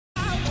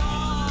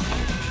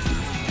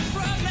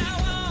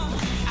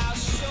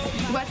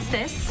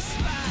this?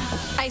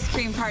 Ice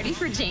cream party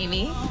for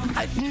Jamie.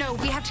 No,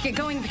 we have to get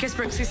going because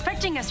Brooke's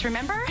expecting us,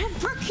 remember?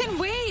 Brooke can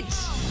wait.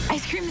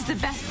 Ice cream is the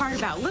best part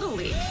about Little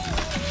League.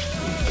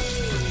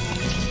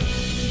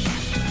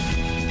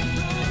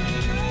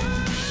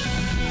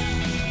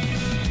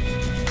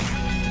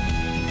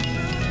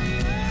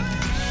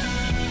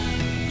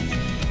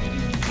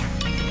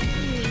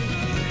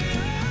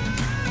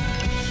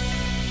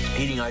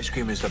 Eating ice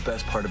cream is the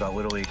best part about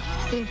Little League,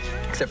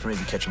 except for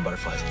maybe catching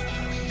butterflies.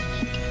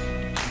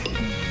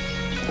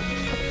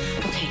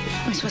 Okay,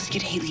 I'm supposed to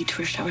get Haley to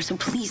her shower, so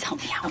please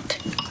help me out.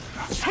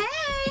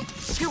 Hey,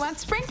 who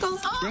wants sprinkles?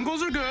 Oh,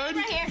 Sprinkles are good.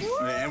 right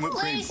here. And whipped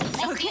cream.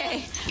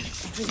 Okay.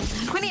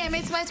 Quinny, I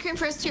made some ice cream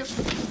for us too.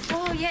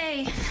 Oh,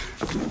 yay.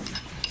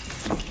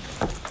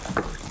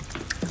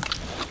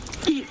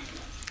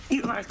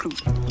 Eat ice cream.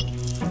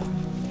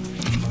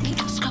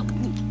 Let's go.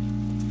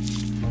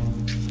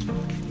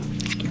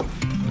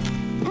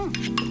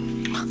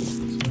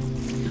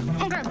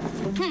 Okay.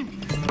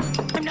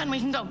 I'm done. We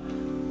can go.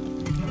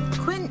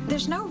 Quinn,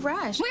 there's no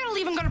rush. We're gonna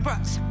leave and go to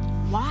Brooks.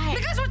 Why?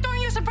 Because we're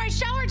throwing you a surprise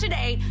shower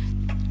today.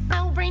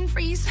 I'll brain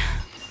freeze.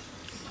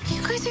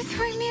 You guys are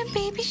throwing me a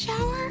baby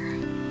shower?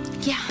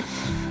 Yeah.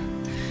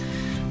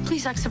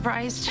 Please act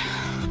surprised.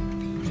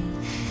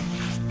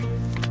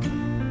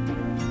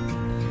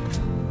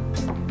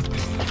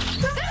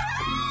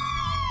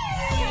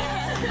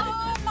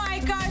 Oh my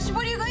gosh,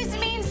 what do you guys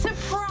mean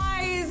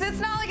surprise? It's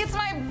not like it's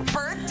my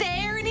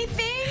birthday or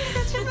anything.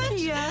 Such a much.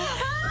 Yeah.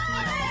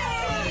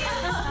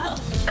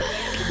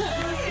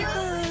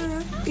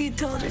 You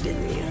told her,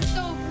 didn't you?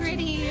 So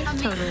pretty.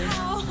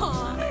 Totally.